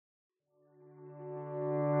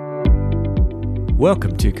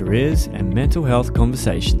Welcome to Careers and Mental Health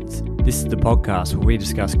Conversations. This is the podcast where we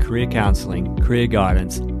discuss career counselling, career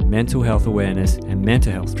guidance, mental health awareness, and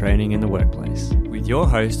mental health training in the workplace. With your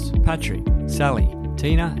hosts, Patrick, Sally,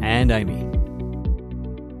 Tina, and Amy.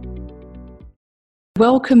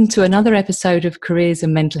 Welcome to another episode of Careers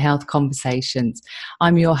and Mental Health Conversations.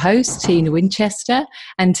 I'm your host, Tina Winchester,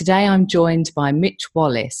 and today I'm joined by Mitch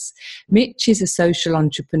Wallis. Mitch is a social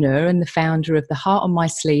entrepreneur and the founder of the Heart on My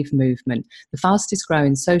Sleeve movement, the fastest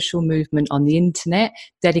growing social movement on the internet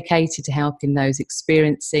dedicated to helping those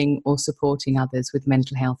experiencing or supporting others with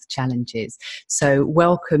mental health challenges. So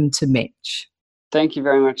welcome to Mitch. Thank you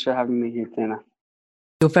very much for having me here, Tina.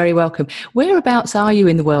 You're very welcome. Whereabouts are you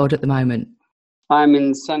in the world at the moment? I'm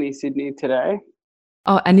in sunny Sydney today.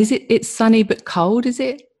 Oh, and it's sunny but cold, is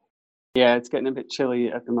it? Yeah, it's getting a bit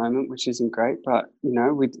chilly at the moment, which isn't great, but you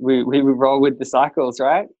know, we roll with the cycles,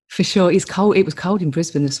 right? For sure. It's cold. It was cold in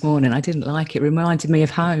Brisbane this morning. I didn't like it. It reminded me of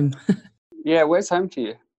home. Yeah, where's home for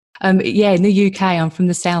you? Yeah, in the UK. I'm from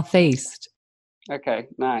the southeast. Okay,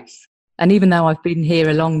 nice. And even though I've been here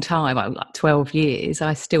a long time, like 12 years,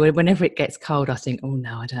 I still, whenever it gets cold, I think, oh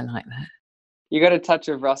no, I don't like that. You got a touch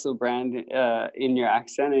of Russell Brand in your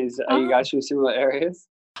accent. Are you guys from similar areas?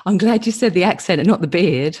 I'm glad you said the accent and not the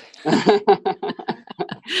beard.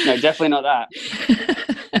 No, definitely not that.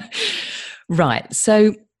 Right.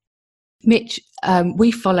 So, Mitch,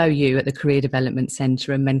 we follow you at the Career Development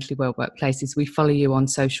Centre and Mentally Well Workplaces. We follow you on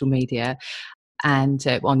social media and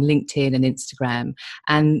on LinkedIn and Instagram.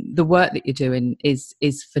 And the work that you're doing is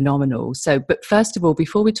phenomenal. So, but first of all,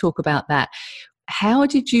 before we talk about that, how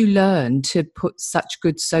did you learn to put such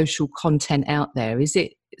good social content out there? Was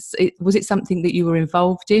it something that you were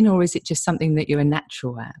involved in, or is it just something that you're a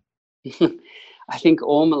natural at? I think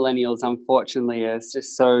all millennials, unfortunately, are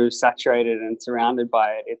just so saturated and surrounded by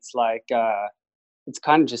it. It's like, it's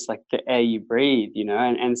kind of just like the air you breathe, you know?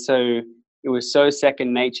 And so it was so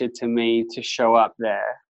second nature to me to show up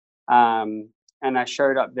there. And I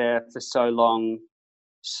showed up there for so long,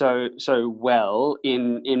 so well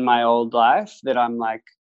in my old life that I'm like,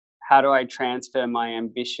 how do I transfer my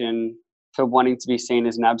ambition for wanting to be seen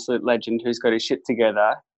as an absolute legend who's got his shit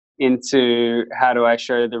together into how do I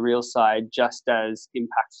show the real side just as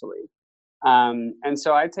impactfully? And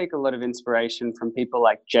so I take a lot of inspiration from people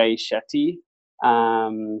like Jay Shetty,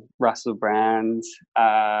 Russell Brand,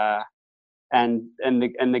 and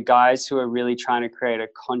the guys who are really trying to create a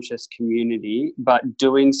conscious community, but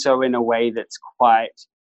doing so in a way that's quite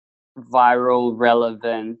viral,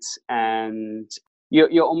 relevant, and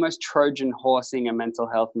you're almost Trojan horsing a mental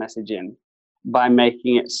health message in by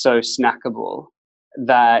making it so snackable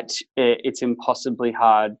that it's impossibly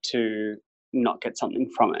hard to not get something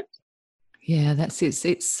from it. Yeah,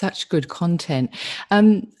 it's such good content.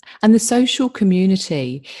 And the social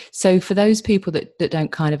community. So for those people that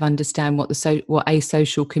don't kind of understand what a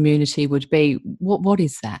social community would be, what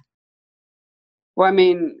is that? Well, I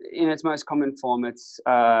mean, in its most common form, it's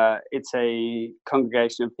a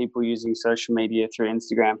congregation of people using social media through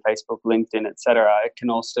Instagram, Facebook, LinkedIn, etc. It can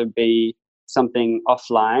also be something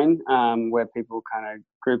offline where people kind of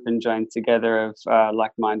group and join together of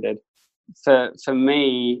like-minded. For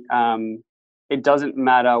me, it doesn't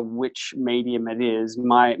matter which medium it is.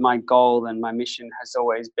 My goal and my mission has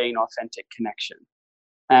always been authentic connection,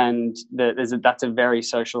 and that's a very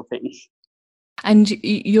social thing. And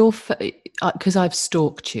you're, because I've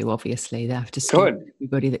stalked you, obviously. I have to stalk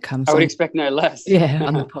everybody that comes on. I would expect no less. Yeah,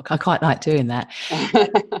 on the podcast. I quite like doing that.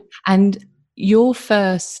 And your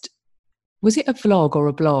first, was it a vlog or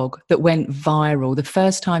a blog that went viral? The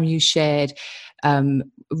first time you shared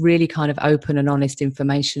really kind of open and honest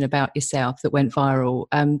information about yourself that went viral.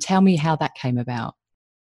 Tell me how that came about.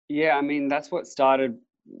 Yeah, I mean, that's what started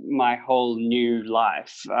my whole new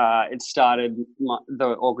life. It started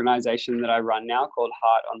the organization that I run now called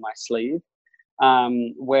Heart on My Sleeve,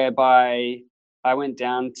 whereby I went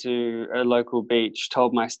down to a local beach,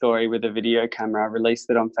 told my story with a video camera,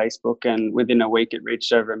 released it on Facebook, and within a week it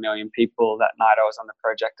reached over 1 million people. That night I was on the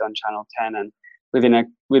project on Channel 10, and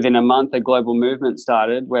within a month a global movement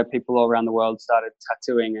started where people all around the world started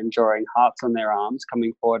tattooing and drawing hearts on their arms,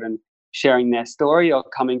 coming forward and sharing their story or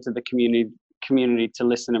coming to the community to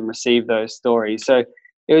listen and receive those stories. So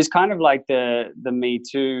it was kind of like the Me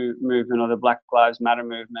Too movement or the Black Lives Matter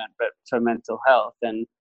movement, but for mental health. And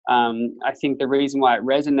I think the reason why it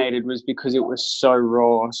resonated was because it was so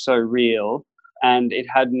raw, so real, and it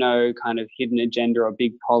had no kind of hidden agenda or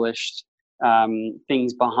big polished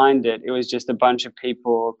things behind it. It was just a bunch of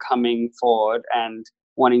people coming forward and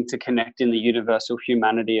wanting to connect in the universal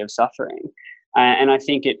humanity of suffering. And I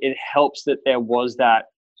think it helps that there was that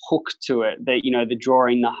hook to it, that, you know, the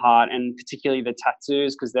drawing the heart, and particularly the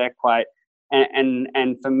tattoos, because they're quite,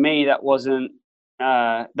 and for me that wasn't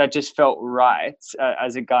that just felt right,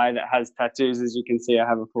 as a guy that has tattoos. As you can see, I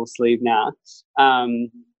have a full sleeve now,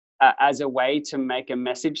 as a way to make a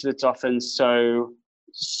message that's often so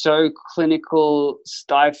clinical,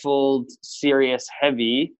 stifled, serious,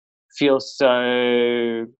 heavy, feels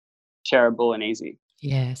so shareable and easy.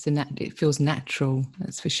 Yes, and that it feels natural,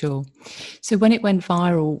 that's for sure. So when it went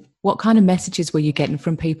viral, what kind of messages were you getting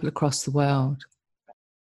from people across the world?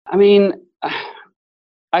 I mean,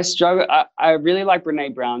 I struggle. I really like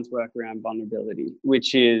Brene Brown's work around vulnerability,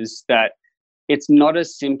 which is that it's not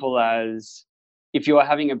as simple as, if you are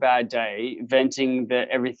having a bad day, venting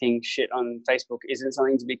everything shit on Facebook isn't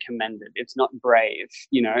something to be commended. It's not brave.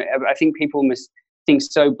 You know, I think people must think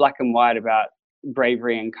so black and white about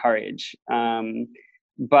bravery and courage.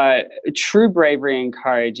 But true bravery and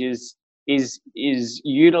courage is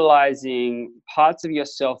utilizing parts of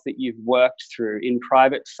yourself that you've worked through in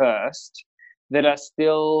private first, that are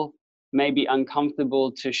still maybe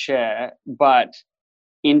uncomfortable to share, but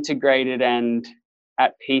integrated and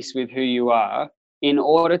at peace with who you are, in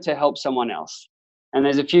order to help someone else. And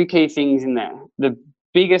there's a few key things in there. The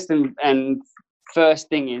biggest and first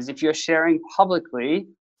thing is, if you're sharing publicly,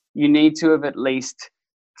 you need to have at least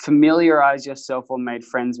familiarized yourself or made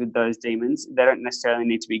friends with those demons. They don't necessarily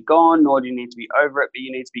need to be gone, nor do you need to be over it, but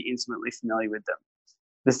you need to be intimately familiar with them.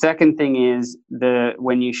 The second thing is,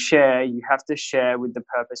 when you share, you have to share with the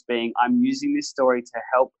purpose being, I'm using this story to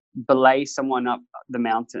help belay someone up the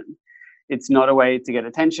mountain. It's not a way to get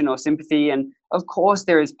attention or sympathy. And of course,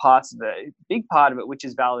 there is parts of it, a big part of it, which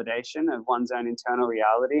is validation of one's own internal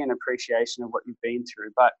reality and appreciation of what you've been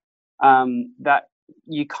through. But that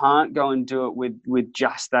you can't go and do it with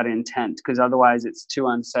just that intent, because otherwise it's too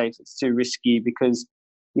unsafe, it's too risky. Because,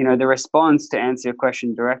 you know, the response, to answer your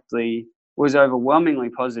question directly, was overwhelmingly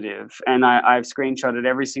positive. And I've screenshotted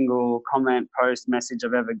every single comment, post, message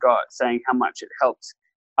I've ever got, saying how much it helped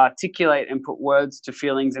articulate and put words to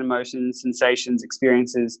feelings and emotions, sensations,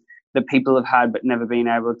 experiences that people have had but never been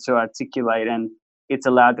able to articulate, and it's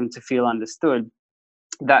allowed them to feel understood.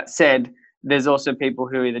 That said, there's also people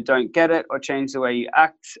who either don't get it or change the way you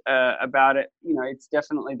act about it. You know, it's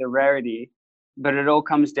definitely the rarity, but it all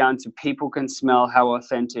comes down to people can smell how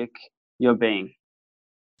authentic you're being.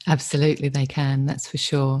 Absolutely, they can, that's for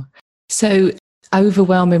sure. So,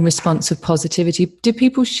 overwhelming response of positivity. Did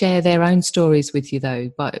people share their own stories with you though?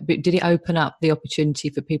 But did it open up the opportunity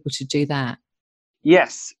for people to do that?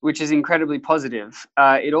 Yes, which is incredibly positive.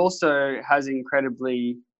 It also has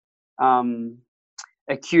incredibly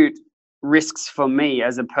acute risks for me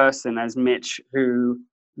as a person, as Mitch, who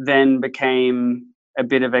then became a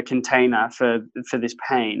bit of a container for this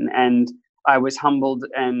pain. And I was humbled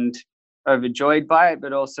and overjoyed by it,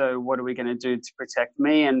 but also, what are we going to do to protect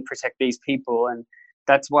me and protect these people? And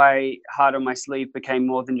that's why Heart on My Sleeve became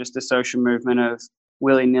more than just a social movement of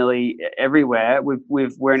willy-nilly everywhere.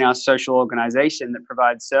 We're now a social organization that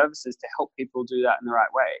provides services to help people do that in the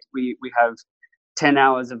right way. We have 10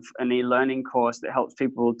 hours of an e-learning course that helps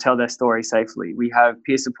people tell their story safely. We have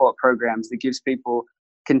peer support programs that gives people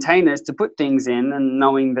containers to put things in, and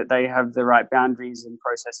knowing that they have the right boundaries and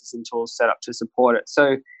processes and tools set up to support it.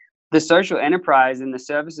 So the social enterprise and the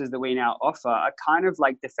services that we now offer are kind of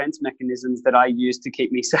like defense mechanisms that I use to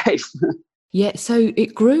keep me safe. Yeah, so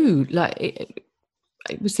it grew, like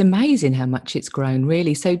it was amazing how much it's grown,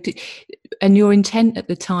 really. So, and your intent at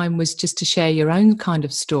the time was just to share your own kind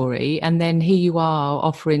of story, and then here you are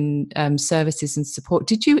offering services and support.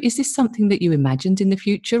 Is this something that you imagined in the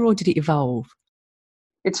future, or did it evolve?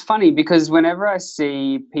 It's funny because whenever I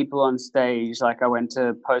see people on stage, like I went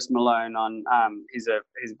to Post Malone on, he's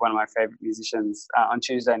one of my favorite musicians, on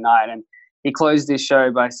Tuesday night, and he closed his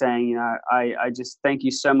show by saying, you know, I just thank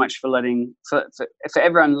you so much for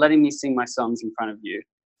everyone letting me sing my songs in front of you.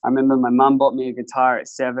 I remember my mum bought me a guitar at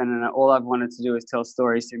 7, and all I've wanted to do is tell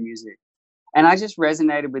stories through music. And I just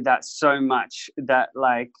resonated with that so much that,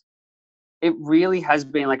 like, it really has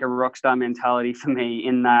been like a rock star mentality for me,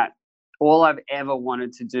 in that all I've ever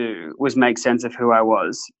wanted to do was make sense of who I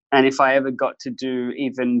was. And if I ever got to do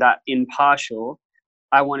even that impartial,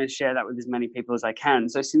 I want to share that with as many people as I can.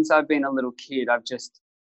 So since I've been a little kid,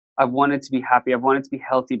 I've wanted to be happy. I've wanted to be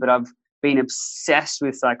healthy, but I've been obsessed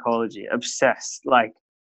with psychology, obsessed, like,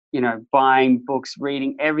 you know, buying books,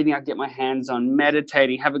 reading everything I get my hands on,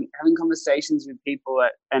 meditating, having conversations with people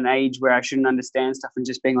at an age where I shouldn't understand stuff, and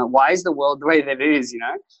just being like, why is the world the way that it is, you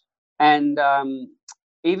know? And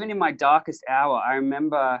even in my darkest hour, I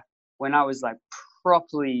remember when I was like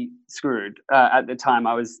properly screwed at the time,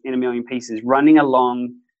 I was in a million pieces, running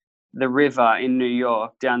along the river in New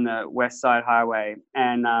York down the West Side Highway,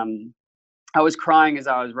 and I was crying as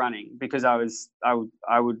I was running because I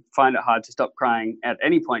would find it hard to stop crying at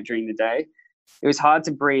any point during the day. It was hard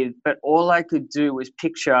to breathe, but all I could do was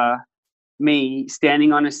picture me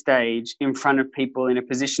standing on a stage in front of people in a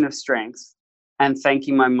position of strength and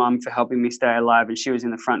thanking my mum for helping me stay alive, and she was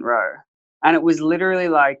in the front row. And it was literally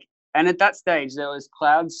like, and at that stage there was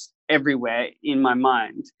clouds everywhere in my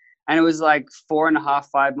mind, and it was like 4.5,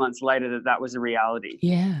 5 months later that was a reality.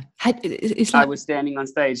 Yeah. It's like, I was standing on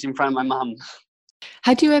stage in front of my mum.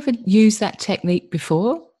 had you ever used that technique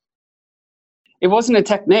before? It wasn't a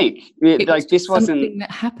technique. It was Like, this wasn't something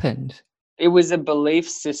that happened. It was a belief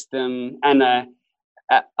system and a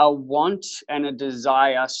want and a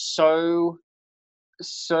desire so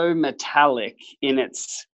metallic in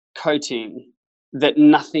its coating that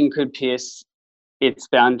nothing could pierce its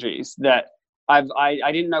boundaries. That I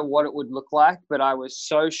didn't know what it would look like, but I was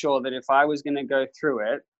so sure that if I was going to go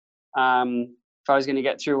through it, if I was going to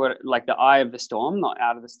get through what, like, the eye of the storm, not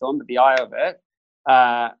out of the storm, but the eye of it,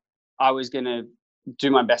 I was going to do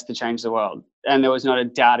my best to change the world. And there was not a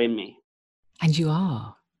doubt in me. And you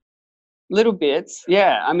are. Little bits,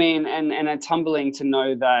 yeah. I mean, and it's humbling to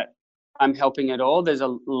know that I'm helping at all. There's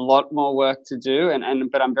a lot more work to do,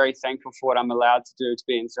 but I'm very thankful for what I'm allowed to do to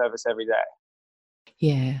be in service every day.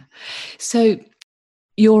 Yeah. So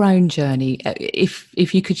your own journey,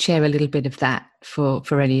 if you could share a little bit of that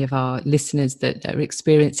for any of our listeners that are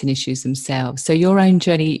experiencing issues themselves. So your own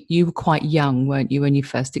journey, you were quite young, weren't you, when you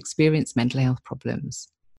first experienced mental health problems?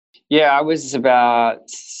 Yeah, I was about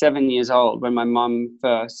 7 years old when my mum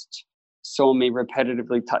first saw me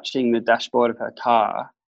repetitively touching the dashboard of her car,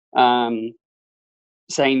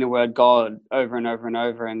 saying the word God over and over and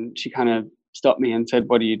over. And she kind of stopped me and said,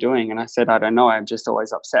 "What are you doing?" And I said, "I don't know. I'm just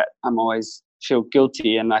always upset. I'm always feel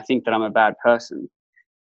guilty, and I think that I'm a bad person."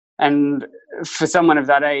 And for someone of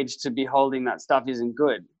that age to be holding that stuff isn't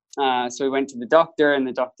good. So we went to the doctor, and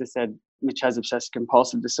the doctor said, "Mitch has obsessive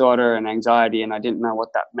compulsive disorder and anxiety." And I didn't know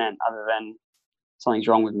what that meant other than something's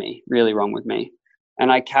wrong with me, really wrong with me.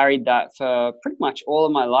 And I carried that for pretty much all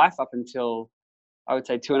of my life up until, I would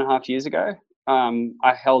say, 2.5 years ago.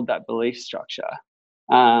 I held that belief structure.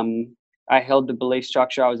 I held the belief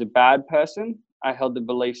structure I was a bad person. I held the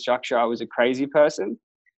belief structure I was a crazy person.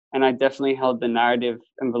 And I definitely held the narrative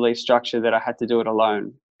and belief structure that I had to do it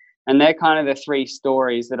alone. And they're kind of the three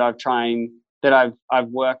stories that I've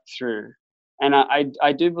worked through. And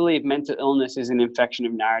I do believe mental illness is an infection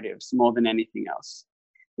of narratives more than anything else.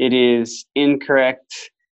 It is incorrect,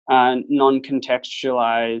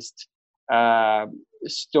 non-contextualized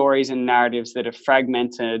stories and narratives that are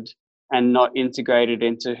fragmented and not integrated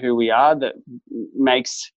into who we are, that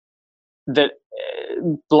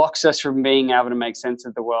blocks us from being able to make sense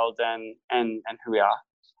of the world and who we are.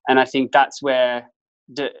 And I think that's where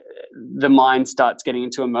the mind starts getting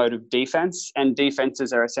into a mode of defense, and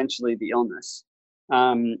defenses are essentially the illness.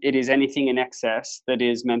 It is anything in excess that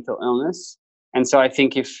is mental illness. And so I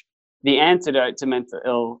think if the antidote to mental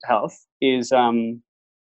ill health is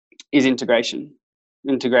integration.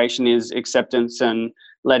 Integration is acceptance and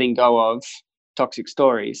letting go of toxic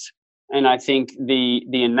stories. And I think the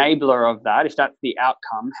enabler of that, if that's the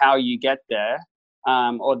outcome, how you get there,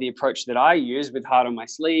 or the approach that I use with Heart on My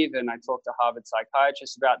Sleeve, and I talk to Harvard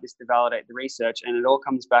psychiatrists about this to validate the research, and it all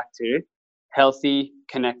comes back to healthy,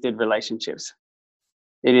 connected relationships.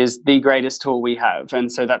 It is the greatest tool we have, and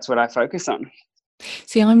so that's what I focus on.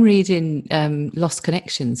 See, I'm reading Lost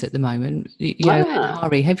Connections at the moment. Johann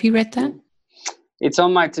Hari, have you read that? It's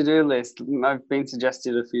on my to-do list. I've been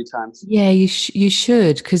suggested a few times. Yeah, you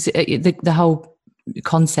should, because the whole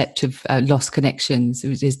concept of lost connections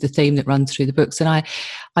is the theme that runs through the books. And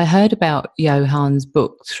I heard about Johann's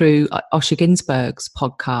book through Osher Günsberg's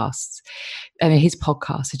podcasts. I mean, his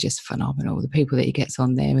podcasts are just phenomenal, the people that he gets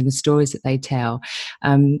on there and the stories that they tell.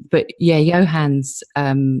 But yeah, Johann's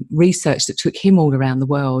research that took him all around the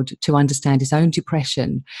world to understand his own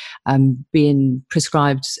depression, being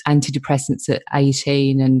prescribed antidepressants at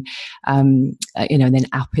 18 and, and then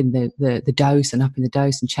upping the dose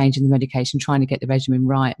and changing the medication, trying to get the regimen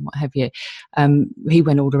right and what have you. He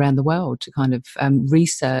went all around the world to kind of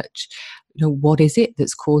research, what is it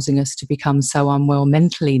that's causing us to become so unwell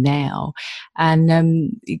mentally now?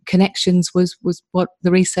 And connections was what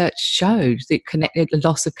the research showed. A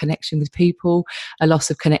loss of connection with people, a loss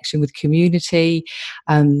of connection with community,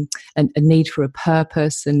 and a need for a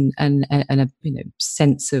purpose and a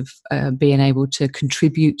sense of being able to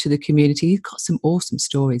contribute to the community. You've got some awesome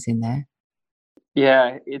stories in there.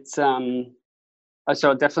 Yeah, it's so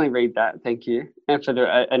I'll definitely read that. Thank you. And for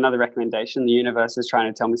another recommendation, The Universe is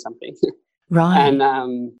Trying to Tell Me Something. Right.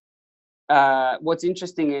 And what's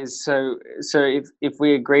interesting is, so if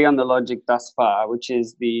we agree on the logic thus far, which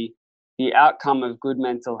is the outcome of good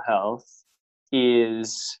mental health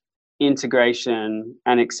is integration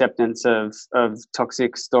and acceptance of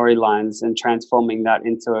toxic storylines and transforming that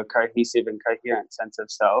into a cohesive and coherent sense of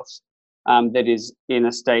self that is in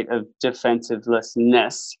a state of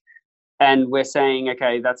defensivelessness. And we're saying,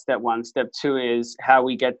 okay, that's step one. Step two is how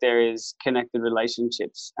we get there is connected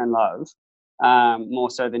relationships and love,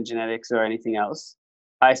 more so than genetics or anything else.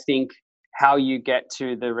 I think how you get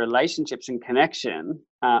to the relationships and connection,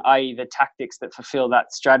 i.e. the tactics that fulfill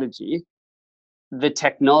that strategy, the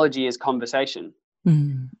technology is conversation.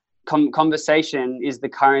 Mm. Conversation is the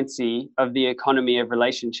currency of the economy of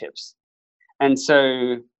relationships. And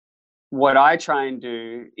so what I try and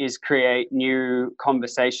do is create new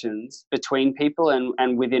conversations between people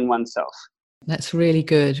and within oneself. That's really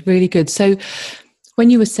good, really good. So when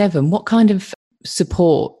you were 7, what kind of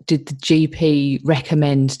support did the GP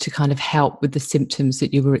recommend to kind of help with the symptoms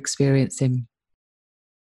that you were experiencing?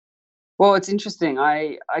 Well, it's interesting.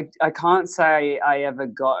 I can't say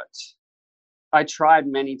I tried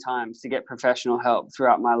many times to get professional help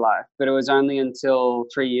throughout my life, but it was only until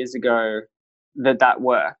 3 years ago that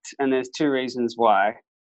worked. And there's 2 reasons why.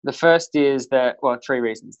 The first is 3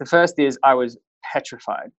 reasons. The first is I was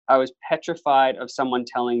petrified. I was petrified of someone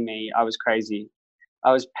telling me I was crazy.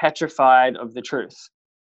 I was petrified of the truth,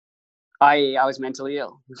 i.e. I was mentally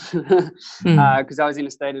ill because I was in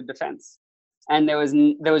a state of defense. And there was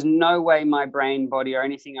no way my brain, body, or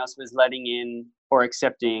anything else was letting in or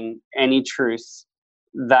accepting any truth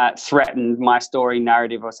that threatened my story,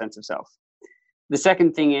 narrative, or sense of self. The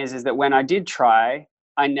second thing is that when I did try,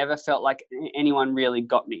 I never felt like anyone really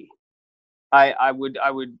got me. I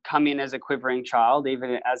would come in as a quivering child,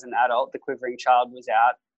 even as an adult. The quivering child was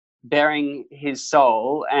out, bearing his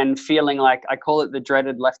soul and feeling like, I call it the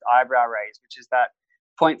dreaded left eyebrow raise, which is that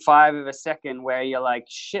 0.5 of a second where you're like,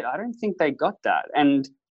 shit, I don't think they got that. And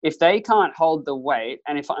if they can't hold the weight,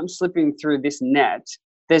 and if I'm slipping through this net,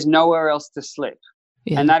 there's nowhere else to slip.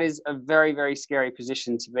 Yeah. And that is a very, very scary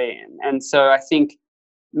position to be in. And so I think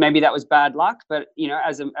maybe that was bad luck, but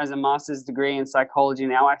as a master's degree in psychology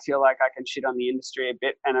now, I feel like I can shit on the industry a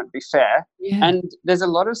bit and it'd be fair. Yeah. And there's a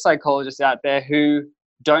lot of psychologists out there who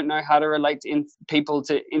don't know how to relate to people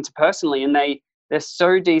interpersonally, and they're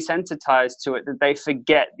so desensitized to it that they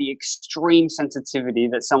forget the extreme sensitivity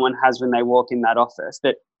that someone has when they walk in that office,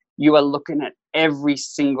 that you are looking at every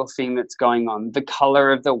single thing that's going on, the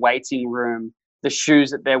color of the waiting room, the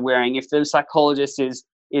shoes that they're wearing. If the psychologist is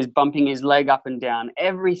bumping his leg up and down,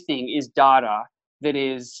 everything is data that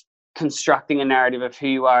is constructing a narrative of who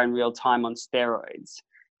you are in real time on steroids.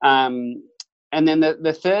 And then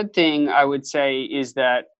the third thing I would say is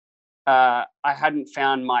that I hadn't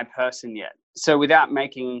found my person yet. So without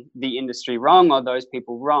making the industry wrong or those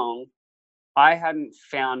people wrong, I hadn't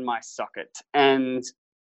found my socket. And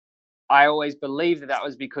I always believed that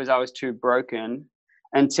was because I was too broken,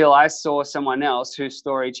 until I saw someone else whose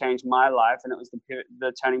story changed my life, and it was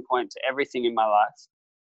the turning point to everything in my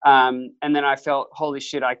life. And then I felt, holy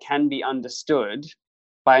shit, I can be understood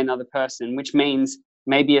by another person, which means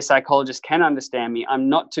maybe a psychologist can understand me. I'm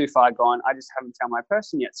not too far gone. I just haven't found my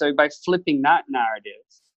person yet. So by flipping that narrative,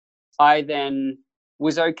 I then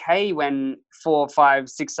was okay when 4, 5,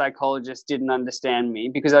 6 psychologists didn't understand me,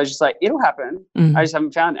 because I was just like, it'll happen. Mm-hmm. I just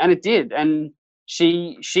haven't found it. And it did. And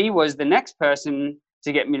she was the next person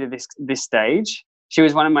to get me to this stage. She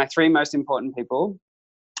was one of my 3 most important people.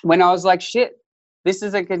 When I was like, shit, this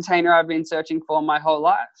is a container I've been searching for my whole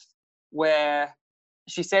life, where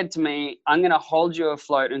she said to me, I'm going to hold you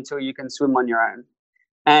afloat until you can swim on your own.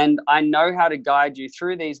 And I know how to guide you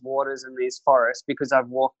through these waters and these forests because I've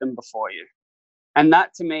walked them before you. And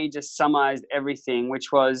that to me just summarized everything,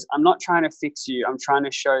 which was, I'm not trying to fix you. I'm trying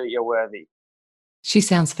to show that you're worthy. She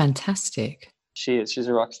sounds fantastic. She is. She's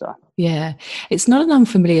a rock star. Yeah. It's not an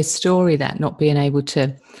unfamiliar story, that not being able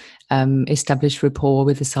to establish rapport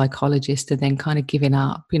with a psychologist and then kind of giving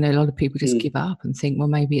up. A lot of people just give up and think, well,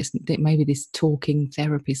 maybe this talking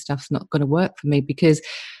therapy stuff's not going to work for me because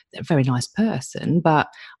they're a very nice person, but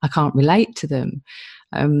I can't relate to them.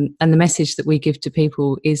 And the message that we give to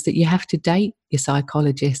people is that you have to date your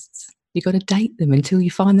psychologists. You've got to date them until you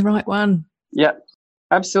find the right one. Yeah,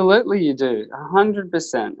 absolutely you do.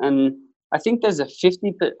 100%. And I think there's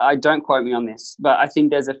don't quote me on this, but I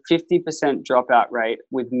think there's a 50% dropout rate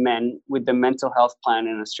with men with the mental health plan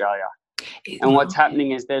in Australia. And what's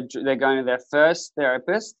happening is they're going to their first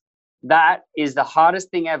therapist. That is the hardest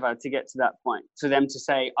thing ever to get to that point, for them to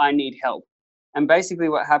say, I need help. And basically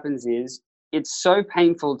what happens is, it's so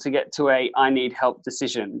painful to get to I need help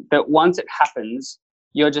decision that once it happens,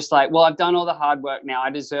 you're just like, well, I've done all the hard work now. I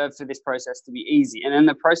deserve for this process to be easy. And then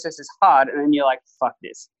the process is hard. And then you're like, fuck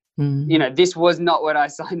this. This was not what I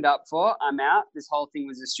signed up for. I'm out. This whole thing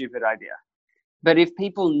was a stupid idea. But if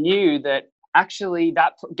people knew that actually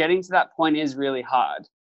that getting to that point is really hard,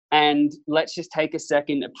 and let's just take a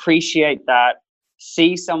second, appreciate that,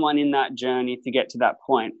 see someone in that journey to get to that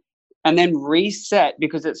point, and then reset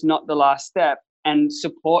because it's not the last step, and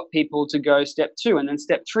support people to go step 2 and then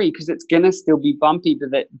step 3, because it's going to still be bumpy, but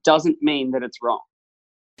that doesn't mean that it's wrong.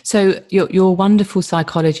 So your wonderful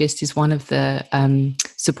psychologist is one of the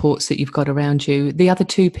supports that you've got around you. The other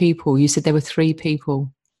 2 people, you said there were 3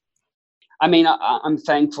 people. I mean, I'm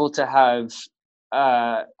thankful to have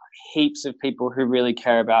heaps of people who really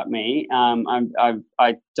care about me.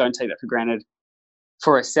 I don't take that for granted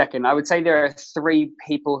for a second. I would say there are 3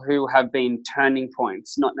 people who have been turning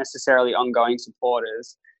points, not necessarily ongoing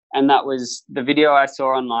supporters. And that was the video I saw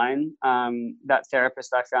online, that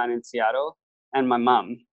therapist I found in Seattle, and my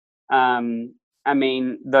mum. I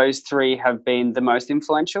mean, those 3 have been the most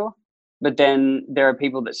influential. But then there are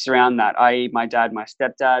people that surround that, i.e. my dad, my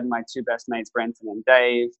stepdad, my 2 best mates, Brenton and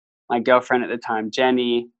Dave, my girlfriend at the time,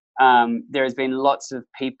 Jenny. There has been lots of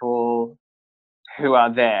people who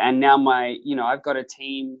are there. And now I've got a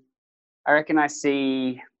team. I reckon I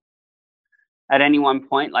see at any one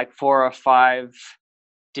point like 4 or 5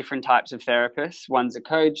 different types of therapists. One's a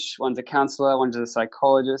coach, one's a counselor, one's a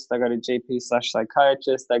psychologist. I got a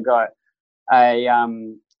GP/psychiatrist.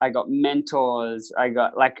 I got mentors.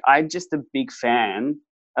 I'm just a big fan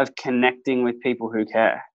of connecting with people who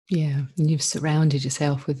care. Yeah, and you've surrounded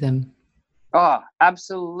yourself with them. Oh,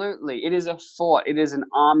 absolutely. It is a fort. It is an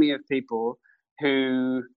army of people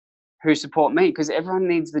who support me, because everyone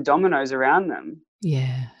needs the dominoes around them.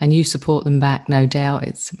 Yeah, and you support them back, no doubt.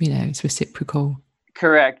 It's reciprocal.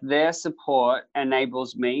 Correct. Their support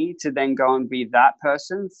enables me to then go and be that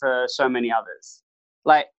person for so many others.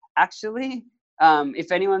 Like, actually,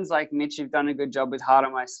 if anyone's like, Mitch, you've done a good job with Heart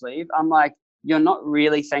on My Sleeve, I'm like, you're not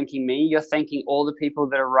really thanking me. You're thanking all the people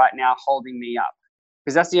that are right now holding me up,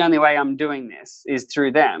 because that's the only way I'm doing this, is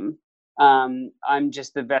through them. I'm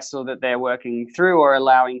just the vessel that they're working through or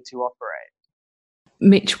allowing to operate.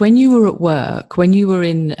 Mitch, when you were at work, when you were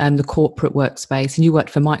in the corporate workspace, and you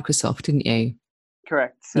worked for Microsoft, didn't you?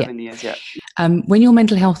 Correct. 7 years, yeah. When your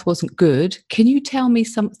mental health wasn't good, can you tell me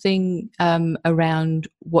something around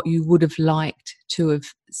what you would have liked to have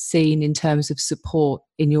seen in terms of support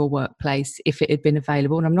in your workplace if it had been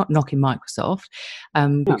available? And I'm not knocking Microsoft,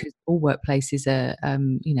 because all workplaces are,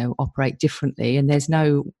 operate differently, and there's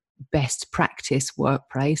no best practice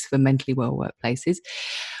workplace for mentally well workplaces.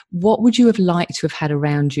 What would you have liked to have had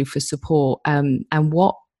around you for support, and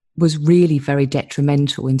what was really very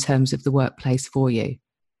detrimental in terms of the workplace for you?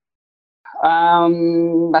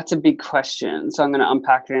 That's a big question. So I'm going to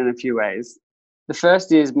unpack it in a few ways. The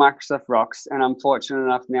first is Microsoft rocks, and I'm fortunate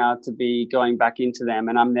enough now to be going back into them,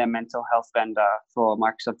 and I'm their mental health vendor for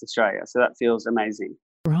Microsoft Australia. So that feels amazing.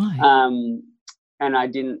 Right. And I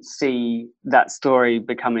didn't see that story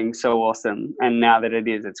becoming so awesome. And now that it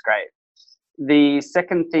is, it's great. The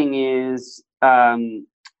second thing is,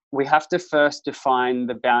 we have to first define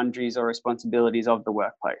the boundaries or responsibilities of the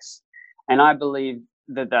workplace. And I believe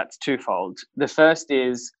that that's twofold. The first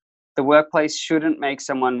is, the workplace shouldn't make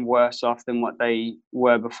someone worse off than what they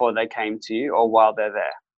were before they came to you or while they're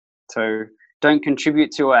there. So don't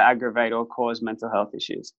contribute to or aggravate or cause mental health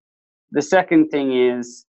issues. The second thing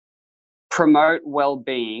is, promote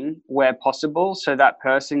well-being where possible, so that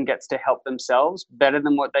person gets to help themselves better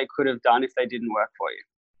than what they could have done if they didn't work for you.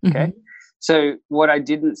 Okay. Mm-hmm. So what I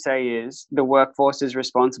didn't say is, the workforce is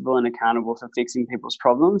responsible and accountable for fixing people's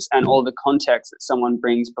problems and all the context that someone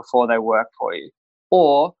brings before they work for you,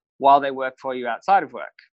 or while they work for you outside of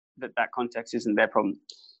work, that context isn't their problem.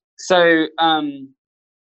 So how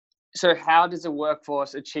does a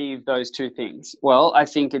workforce achieve those 2 things? Well, I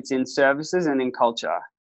think it's in services and in culture.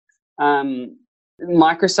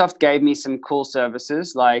 Microsoft gave me some cool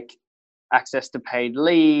services like access to paid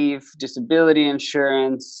leave, disability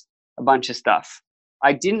insurance, a bunch of stuff.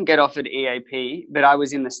 I didn't get offered EAP, but I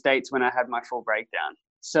was in the States when I had my full breakdown.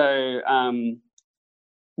 So,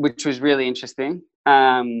 which was really interesting.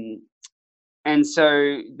 And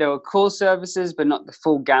so there were cool services, but not the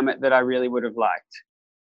full gamut that I really would have liked.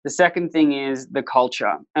 The second thing is the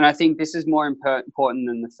culture. And I think this is more important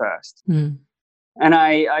than the first. Mm. And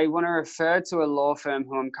I want to refer to a law firm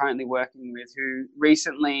who I'm currently working with, who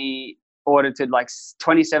recently audited like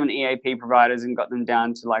 27 EAP providers and got them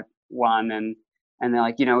down to like 1. And they're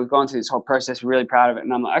like, we've gone through this whole process, we're really proud of it.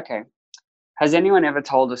 And I'm like, okay, has anyone ever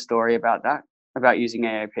told a story about that, about using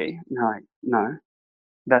EAP? And they're like, no.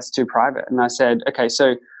 that's too private. And I said, okay,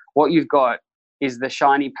 so what you've got is the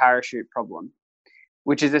shiny parachute problem,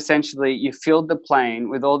 which is essentially you filled the plane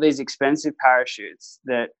with all these expensive parachutes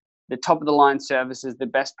that the top of the line services, the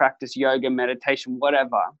best practice yoga, meditation,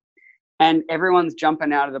 whatever. And everyone's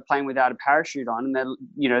jumping out of the plane without a parachute on,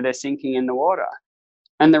 and they're sinking in the water.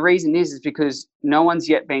 And the reason is because no one's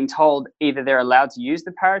yet been told either they're allowed to use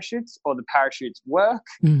the parachutes or the parachutes work,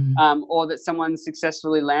 or that someone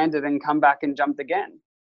successfully landed and come back and jumped again.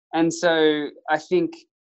 And so I think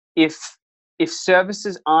if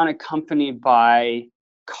services aren't accompanied by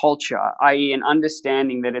culture, i.e. an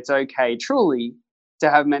understanding that it's okay truly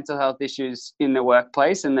to have mental health issues in the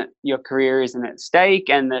workplace and that your career isn't at stake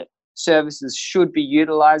and that services should be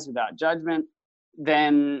utilized without judgment,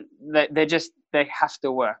 then they have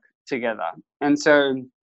to work together. And so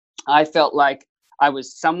I felt like I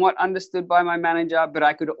was somewhat understood by my manager, but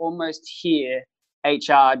I could almost hear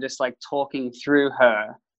HR just like talking through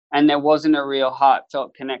her. And there wasn't a real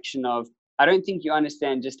heartfelt connection of, I don't think you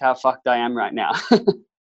understand just how fucked I am right now.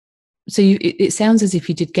 So it sounds as if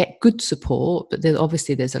you did get good support, but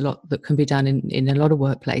obviously there's a lot that can be done in a lot of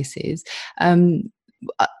workplaces.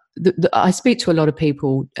 I speak to a lot of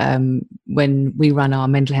people when we run our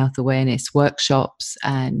mental health awareness workshops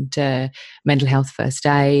and mental health first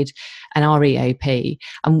aid and our EAP.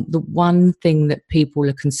 And the one thing that people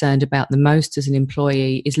are concerned about the most as an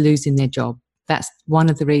employee is losing their job. That's one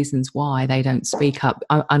of the reasons why they don't speak up.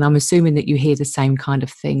 And I'm assuming that you hear the same kind of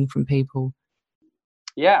thing from people.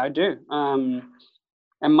 Yeah, I do. And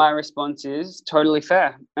my response is totally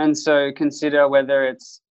fair. And so consider whether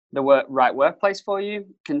it's the right workplace for you,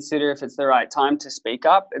 consider if it's the right time to speak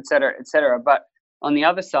up, et cetera, et cetera. But on the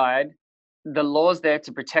other side, the law's there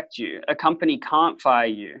to protect you. A company can't fire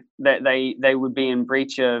you. That they would be in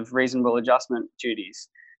breach of reasonable adjustment duties,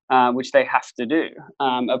 which they have to do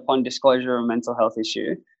upon disclosure of a mental health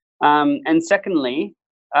issue. And secondly,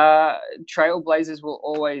 trailblazers will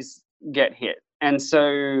always get hit. And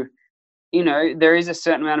so, there is a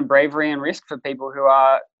certain amount of bravery and risk for people who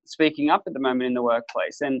are speaking up at the moment in the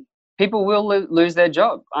workplace, and people will lose their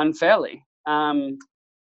job unfairly. And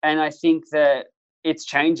I think that it's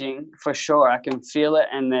changing for sure. I can feel it,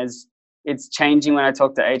 and it's changing when I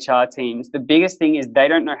talk to HR teams. The biggest thing is they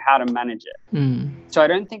don't know how to manage it. So I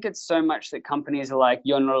don't think it's so much that companies are like,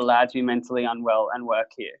 you're not allowed to be mentally unwell and work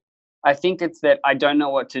here. I think it's that I don't know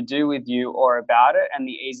what to do with you or about it, and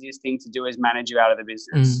the easiest thing to do is manage you out of the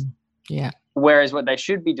business. Yeah. Whereas what they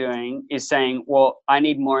should be doing is saying, well, I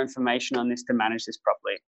need more information on this to manage this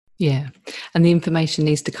properly. Yeah. And the information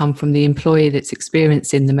needs to come from the employee that's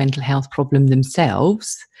experiencing the mental health problem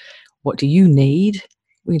themselves. What do you need?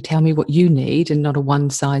 Will you tell me what you need, and not a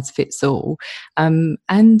one size fits all? And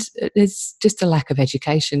there's just a lack of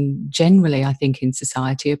education generally, I think, in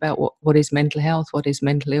society about what is mental health, what is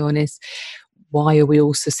mental illness. Why are we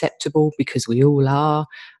all susceptible? Because we all are.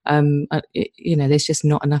 There's just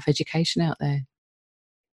not enough education out there.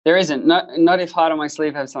 There isn't. Not if Heart on My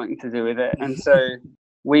Sleeve has something to do with it. And so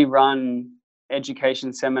we run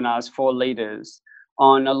education seminars for leaders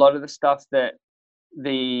on a lot of the stuff that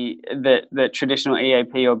the traditional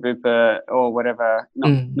EAP or Bupa or whatever,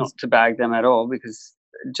 not to bag them at all, because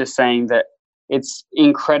just saying that it's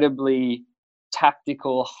incredibly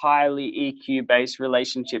tactical, highly EQ-based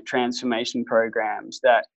relationship transformation programs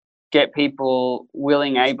that get people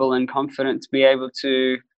willing, able, and confident to be able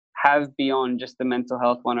to have beyond just the mental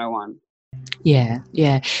health 101. Yeah.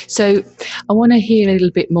 So I want to hear a little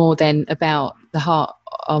bit more then about the Heart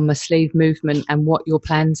on My Sleeve movement and what your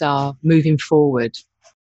plans are moving forward.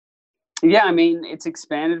 Yeah, I mean, it's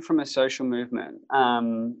expanded from a social movement,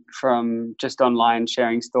 from just online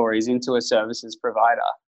sharing stories into a services provider.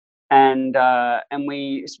 And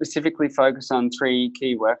we specifically focus on 3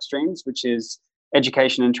 key work streams, which is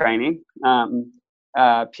education and training,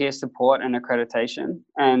 peer support and accreditation,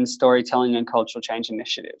 and storytelling and cultural change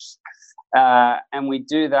initiatives. And we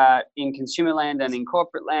do that in consumer land and in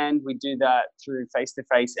corporate land. We do that through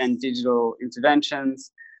face-to-face and digital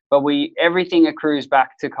interventions. But everything accrues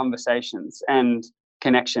back to conversations and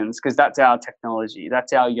connections, because that's our technology,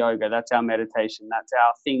 that's our yoga, that's our meditation, that's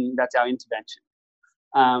our thing, that's our intervention.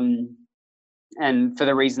 And for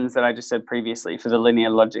the reasons that I just said previously, for the linear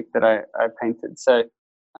logic that I painted. So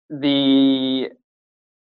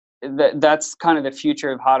that's kind of the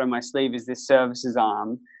future of Heart on My Sleeve, is this services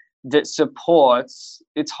arm that supports,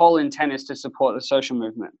 its whole intent is to support the social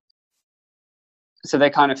movement. So they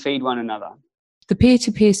kind of feed one another. The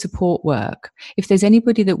peer-to-peer support work, if there's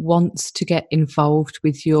anybody that wants to get involved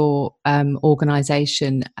with your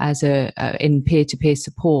organisation as in peer-to-peer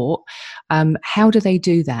support, how do they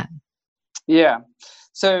do that? Yeah.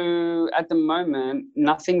 So at the moment,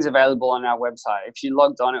 nothing's available on our website. If you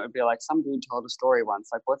logged on, it would be like, some dude told a story once.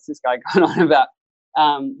 Like, what's this guy going on about?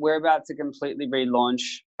 We're about to completely relaunch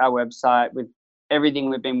our website with everything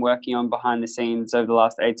we've been working on behind the scenes over the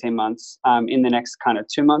last 18 months, in the next kind of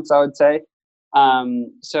 2 months, I would say.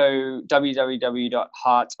 So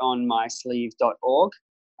www.heartonmysleeve.org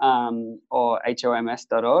or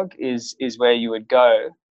homs.org is where you would go.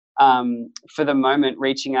 For the moment,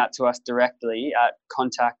 reaching out to us directly at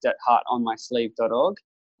contact@heartonmysleeve.org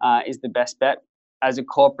is the best bet. As a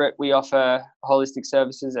corporate, we offer holistic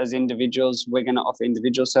services. As individuals, we're going to offer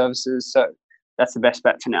individual services. So that's the best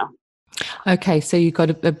bet for now. Okay, so you've got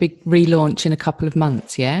a big relaunch in a couple of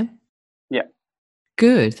months, yeah? Yeah.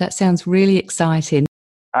 Good. That sounds really exciting.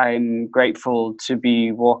 I'm grateful to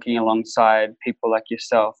be walking alongside people like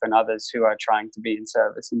yourself and others who are trying to be in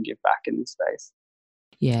service and give back in this space.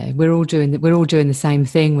 Yeah, we're all doing the same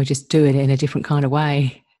thing. We're just doing it in a different kind of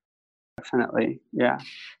way. Definitely, yeah.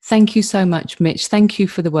 Thank you so much, Mitch. Thank you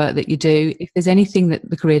for the work that you do. If there's anything that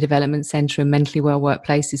the Career Development Centre and Mentally Well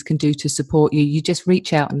Workplaces can do to support you, you just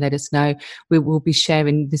reach out and let us know. We will be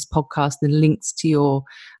sharing this podcast and links to your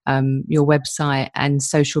website and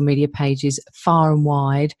social media pages far and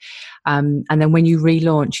wide. And then when you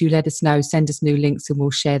relaunch, you let us know, send us new links and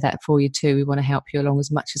we'll share that for you too. We want to help you along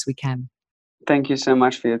as much as we can. Thank you so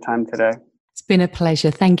much for your time today. It's been a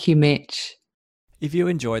pleasure. Thank you, Mitch. If you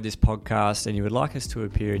enjoyed this podcast and you would like us to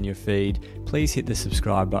appear in your feed, please hit the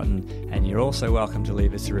subscribe button, and you're also welcome to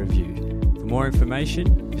leave us a review. For more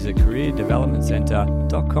information, visit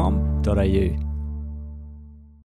careerdevelopmentcentre.com.au.